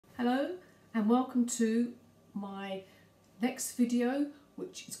and welcome to my next video,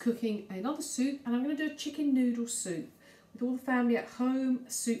 which is cooking another soup, and I'm going to do a chicken noodle soup. With all the family at home,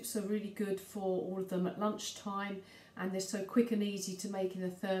 soups are really good for all of them at lunchtime, and they're so quick and easy to make in the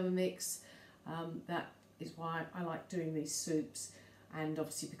Thermomix. That is why I like doing these soups. And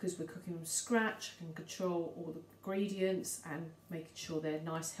obviously because we're cooking from scratch, I can control all the ingredients and making sure they're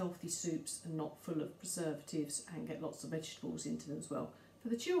nice healthy soups and not full of preservatives, and get lots of vegetables into them as well for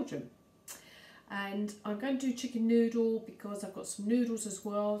the children. And I'm going to do chicken noodle because I've got some noodles as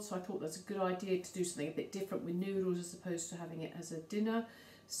well, so I thought that's a good idea to do something a bit different with noodles as opposed to having it as a dinner.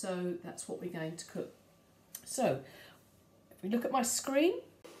 So that's what we're going to cook. So if we look at my screen,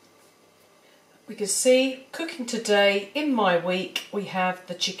 we can see cooking today in my week we have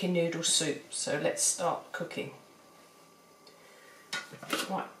the chicken noodle soup. So let's start cooking.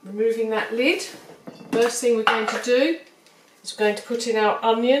 Right, removing that lid. First thing we're going to do is we're going to put in our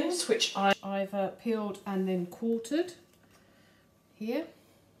onions, which I've peeled and then quartered here.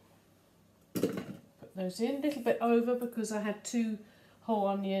 Put those in a little bit over because I had two whole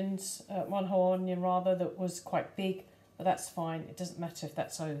onions, one whole onion rather, that was quite big, but that's fine, it doesn't matter if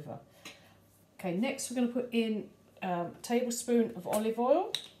that's over. Okay, next we're going to put in a tablespoon of olive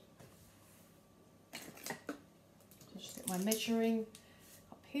oil. Just get my measuring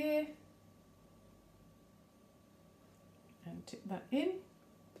up here and dip that in.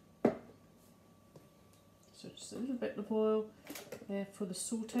 So just a little bit of oil there for the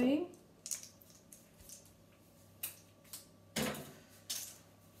sautéing.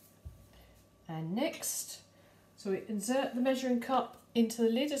 And next, so we insert the measuring cup into the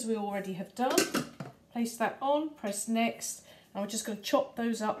lid as we already have done. Place that on, press next, and we're just going to chop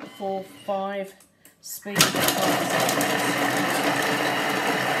those up for 5 speed.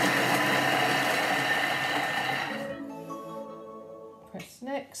 Press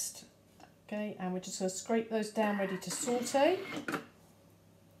next. Okay, and we're just going to scrape those down, ready to saute.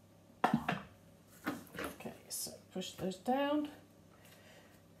 Okay, so push those down.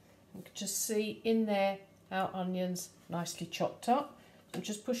 You can just see in there our onions nicely chopped up. I'm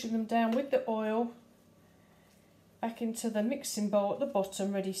just pushing them down with the oil back into the mixing bowl at the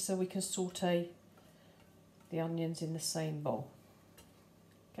bottom, ready so we can saute the onions in the same bowl.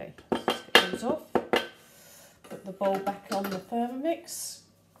 Okay, let's get those off. Put the bowl back on the Thermomix.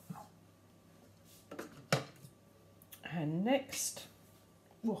 And next,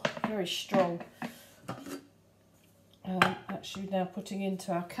 oh, very strong. Actually now putting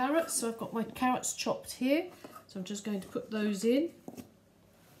into our carrots. So I've got my carrots chopped here. So I'm just going to put those in.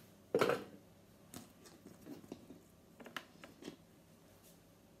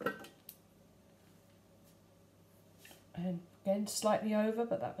 And again slightly over,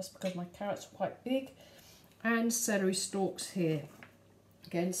 but that was because my carrots are quite big. And celery stalks here.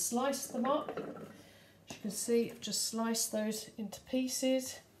 Again, slice them up. As you can see, I've just sliced those into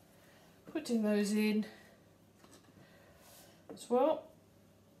pieces. Putting those in as well.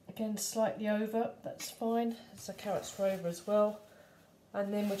 Again, slightly over, that's fine, as the carrots are over as well.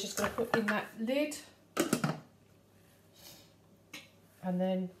 And then we're just going to put in that lid. And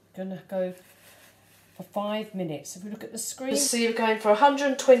then going to go for 5 minutes. If we look at the screen, so you're going for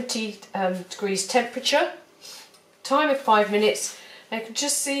 120 degrees temperature. Time of 5 minutes. And you can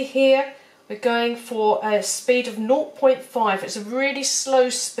just see here, we're going for a speed of 0.5. It's a really slow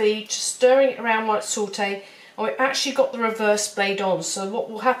speed, just stirring it around while it's sautéing. And we've actually got the reverse blade on, so what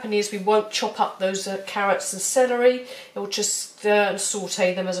will happen is we won't chop up those carrots and celery. It will just stir and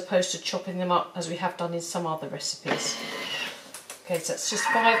saute them as opposed to chopping them up as we have done in some other recipes. Okay, so it's just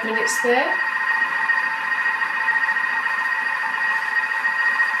 5 minutes there.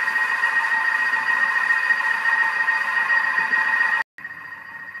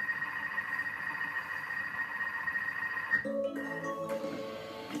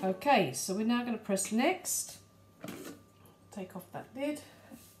 Okay, so we're now going to press next. Take off that lid.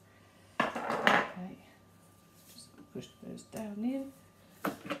 Okay, just push those down in.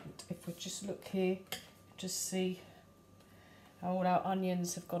 And if we just look here, just see how all our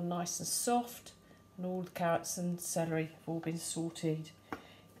onions have gone nice and soft, and all the carrots and celery have all been sauteed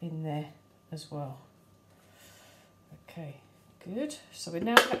in there as well. Okay, good. So we're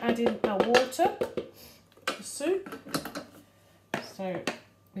now going to add in our water to the soup. So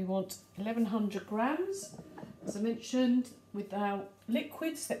we want 1100 grams. As I mentioned, with our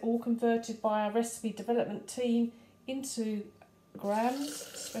liquids, they're all converted by our recipe development team into grams,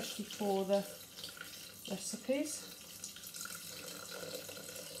 especially for the recipes.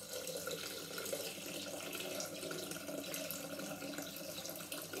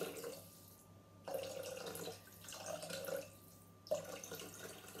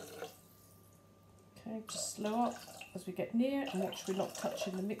 Okay, just slow up as we get near and watch we're not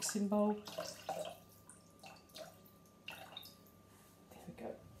touching the mixing bowl. There we go.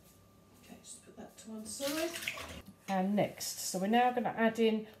 Okay, just put that to one side. And next, so we're now going to add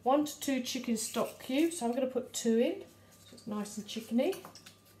in 1 to 2 chicken stock cubes. So I'm going to put 2 in, so it's nice and chickeny.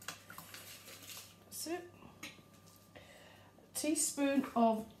 That's it. A teaspoon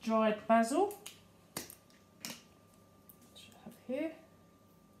of dried basil. Which I have here.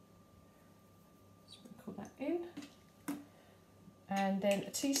 Sprinkle that in. And then a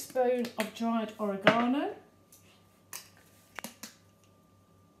teaspoon of dried oregano.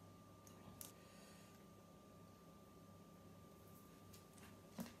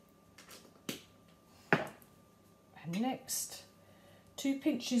 And next, 2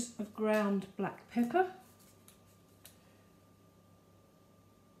 pinches of ground black pepper.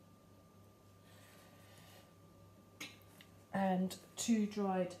 And 2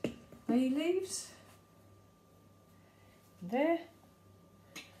 dried bay leaves. There.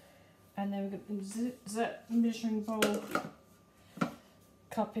 And then we're going to zip that measuring bowl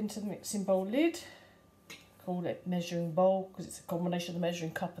cup into the mixing bowl lid. Call it measuring bowl because it's a combination of the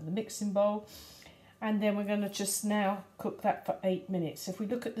measuring cup and the mixing bowl. And then we're going to just now cook that for 8 minutes. If we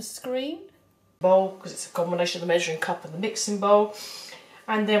look at the screen, bowl because it's a combination of the measuring cup and the mixing bowl.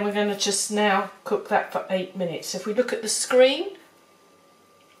 And then we're going to just now cook that for 8 minutes. If we look at the screen,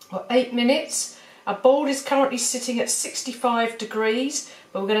 for 8 minutes, our bowl is currently sitting at 65 degrees,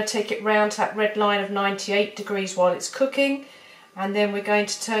 but we're going to take it round to that red line of 98 degrees while it's cooking. And then we're going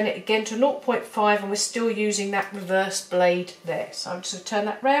to turn it again to 0.5 and we're still using that reverse blade there. So I'm just going to turn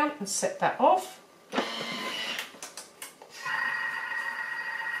that round and set that off.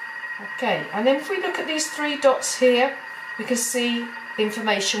 Okay, and then if we look at these 3 dots here, we can see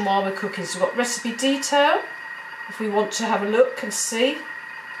information while we're cooking. So we've got recipe detail, if we want to have a look and see.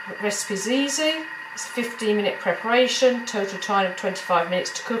 The recipe's easy, it's a 15-minute preparation, total time of 25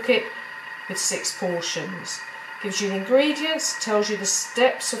 minutes to cook it with 6 portions. Gives you the ingredients, tells you the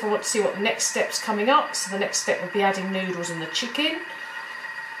steps if I want to see what the next step's coming up. So the next step would be adding noodles and the chicken.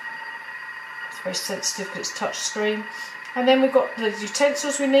 It's very sensitive because it's touch screen. And then we've got the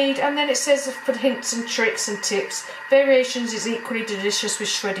utensils we need, and then it says for hints and tricks and tips. Variations is equally delicious with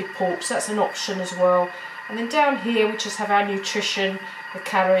shredded pork, so that's an option as well. And then down here we just have our nutrition, the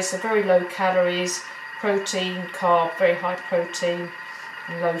calories, are very low calories, protein, carb, very high protein,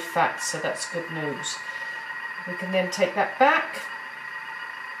 and low fat, so that's good news. We can then take that back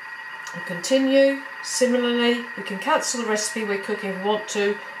and continue. Similarly, we can cancel the recipe we're cooking if we want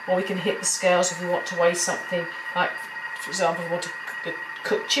to, or we can hit the scales if we want to weigh something, like for example, if we want to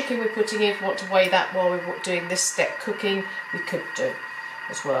cook chicken we're putting in, if we want to weigh that while we're doing this step cooking, we could do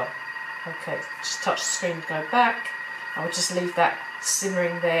as well. Okay, just touch the screen and go back, and we'll just leave that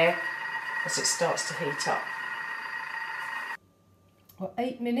simmering there as it starts to heat up. Well,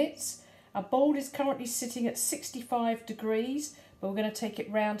 8 minutes. Our bowl is currently sitting at 65 degrees, but we're going to take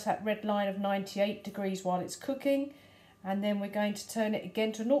it round to that red line of 98 degrees while it's cooking. And then we're going to turn it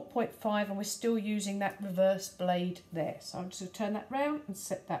again to 0.5 and we're still using that reverse blade there. So I'm just going to turn that round and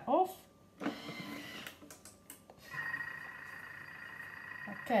set that off.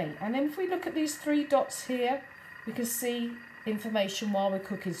 Okay, and then if we look at these 3 dots here, we can see information while we're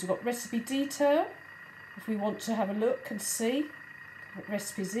cooking. So we've got recipe detail, if we want to have a look and see. The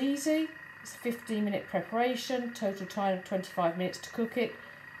recipe's easy, it's a 15-minute preparation, total time of 25 minutes to cook it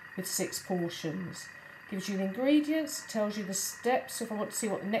with 6 portions. Gives you the ingredients, tells you the steps if I want to see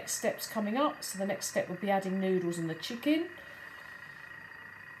what the next step's coming up. So the next step would be adding noodles and the chicken.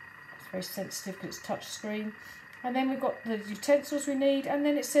 It's very sensitive because it's touch screen. And then we've got the utensils we need, and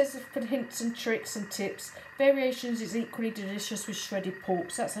then it says for hints and tricks and tips. Variations is equally delicious with shredded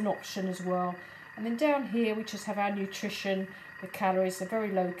pork, so that's an option as well. And then down here we just have our nutrition, the calories, are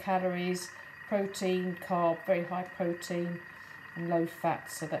very low calories, protein, carb, very high protein, and low fat,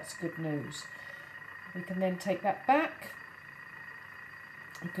 so that's good news. We can then take that back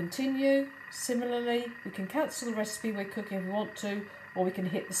and continue. Similarly, we can cancel the recipe we're cooking if we want to, or we can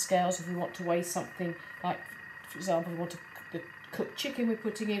hit the scales if we want to weigh something, like for example, if we want to cook chicken we're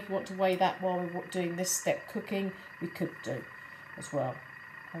putting in, if we want to weigh that while we're doing this step cooking, we could do as well.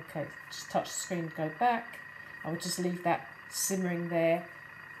 Okay, just touch the screen and go back. I would just leave that simmering there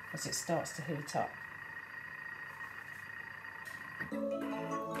as it starts to heat up.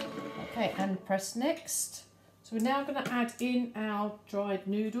 Okay, and press next. So we're now going to add in our dried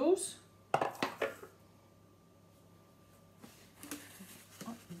noodles.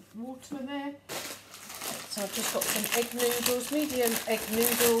 Water there. So I've just got some egg noodles, medium egg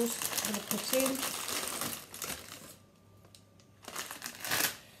noodles I'm going to put in.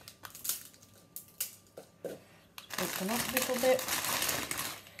 shake them up a little bit.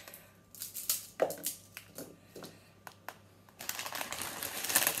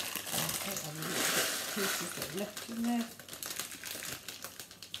 Okay, I'll leave the pieces that are left in there.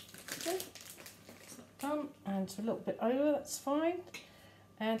 Okay, that's that done. And it's a little bit over, that's fine.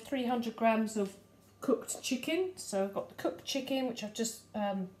 And 300 grams of cooked chicken. So I've got the cooked chicken, which I've just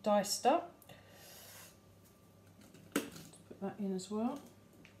diced up. Let's put that in as well.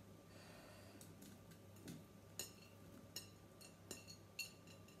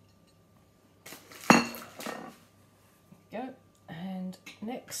 Go. And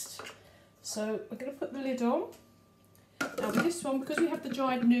next, so we're going to put the lid on. Now with this one, because we have the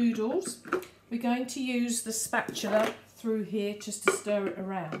dried noodles, we're going to use the spatula through here just to stir it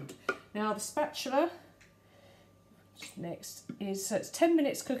around. Now the spatula, next, is, so it's 10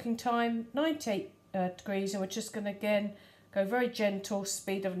 minutes cooking time, 98 degrees, and we're just going to again go very gentle,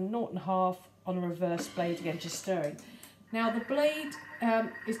 speed of 0.5 on a reverse blade, again just stirring. Now the blade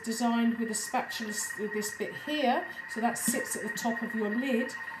is designed with a spatula with this bit here, so that sits at the top of your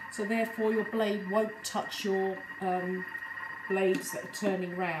lid, so therefore your blade won't touch your blades that are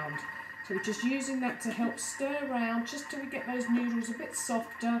turning round. So we're just using that to help stir around just till we get those noodles a bit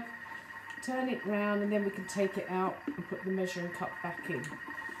softer, turn it round, and then we can take it out and put the measuring cup back in.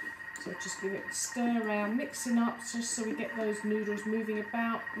 So just give it a stir around, mixing up just so we get those noodles moving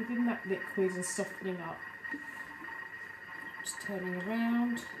about within that liquid and softening up. Just turning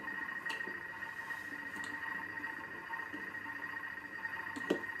around.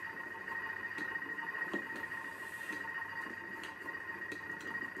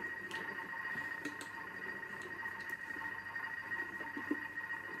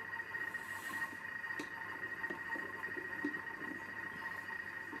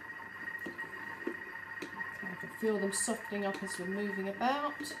 I can feel them softening up as we're moving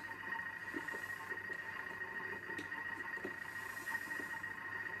about.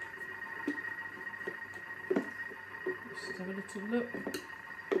 Have a little look.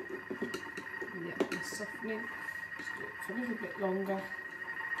 Yeah, they're softening. Just do it for a little bit longer.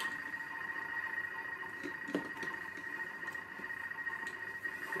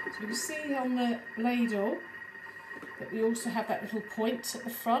 So you can see on the ladle that we also have that little point at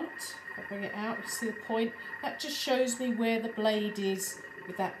the front. If I bring it out, you see the point. That just shows me where the blade is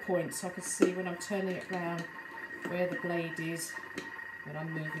with that point, so I can see when I'm turning it round where the blade is when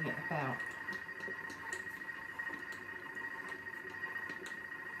I'm moving it about.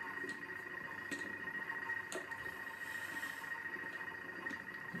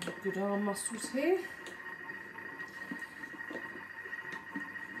 Good arm muscles here.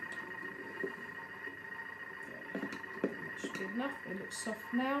 That should be enough. They look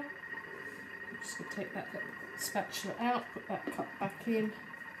soft now. I'm just going to take that spatula out, put that cup back in,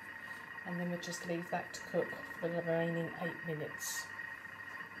 and then we'll just leave that to cook for the remaining 8 minutes.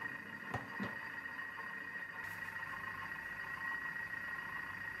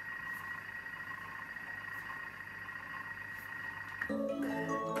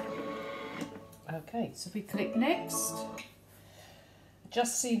 Okay, so if we click next,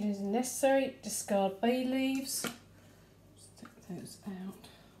 just seasoning is necessary, discard bay leaves. Just take those out.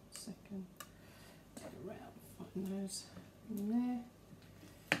 Second, go around, find those in there.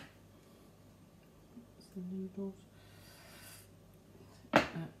 That's the noodles.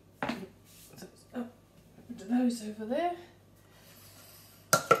 Put those over there.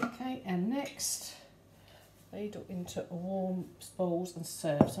 Okay, and next, ladle into warm bowls and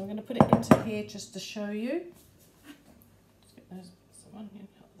serve. So I'm going to put it into here just to show you. Let's get those, some onion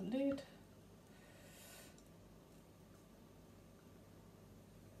out the lid.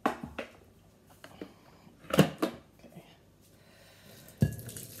 Okay. There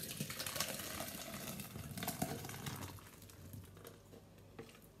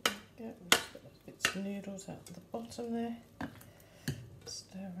we go. We'll just put those bits of noodles out at the bottom there.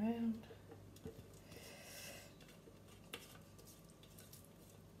 Stir around.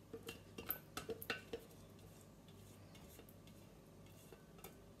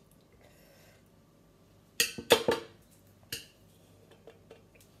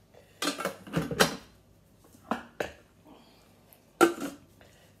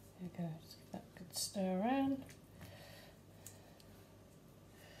 Just give that a good stir around.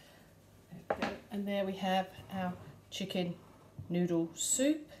 There we go. And there we have our chicken noodle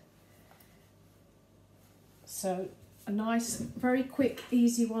soup. So a nice, very quick,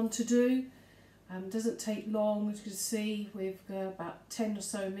 easy one to do. Doesn't take long, as you can see. We've got about 10 or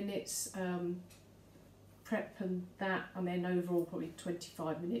so minutes prep and that, and then overall probably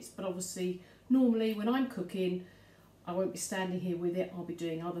 25 minutes. But obviously, normally when I'm cooking, I won't be standing here with it. I'll be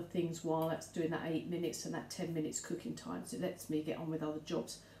doing other things while that's doing that 8 minutes and that 10 minutes cooking time. So it lets me get on with other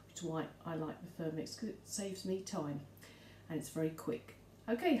jobs, which is why I like the Thermomix, because it saves me time and it's very quick.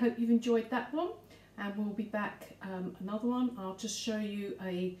 Okay, hope you've enjoyed that one, and we'll be back another one. I'll just show you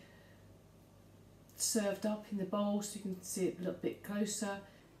a served up in the bowl so you can see it a little bit closer.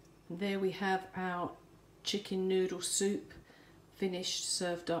 And there we have our chicken noodle soup finished,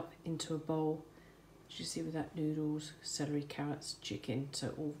 served up into a bowl. As you see, with that noodles, celery, carrots, chicken,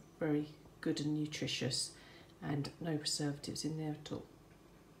 so all very good and nutritious, and no preservatives in there at all.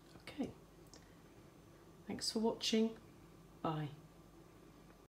 Okay, thanks for watching. Bye.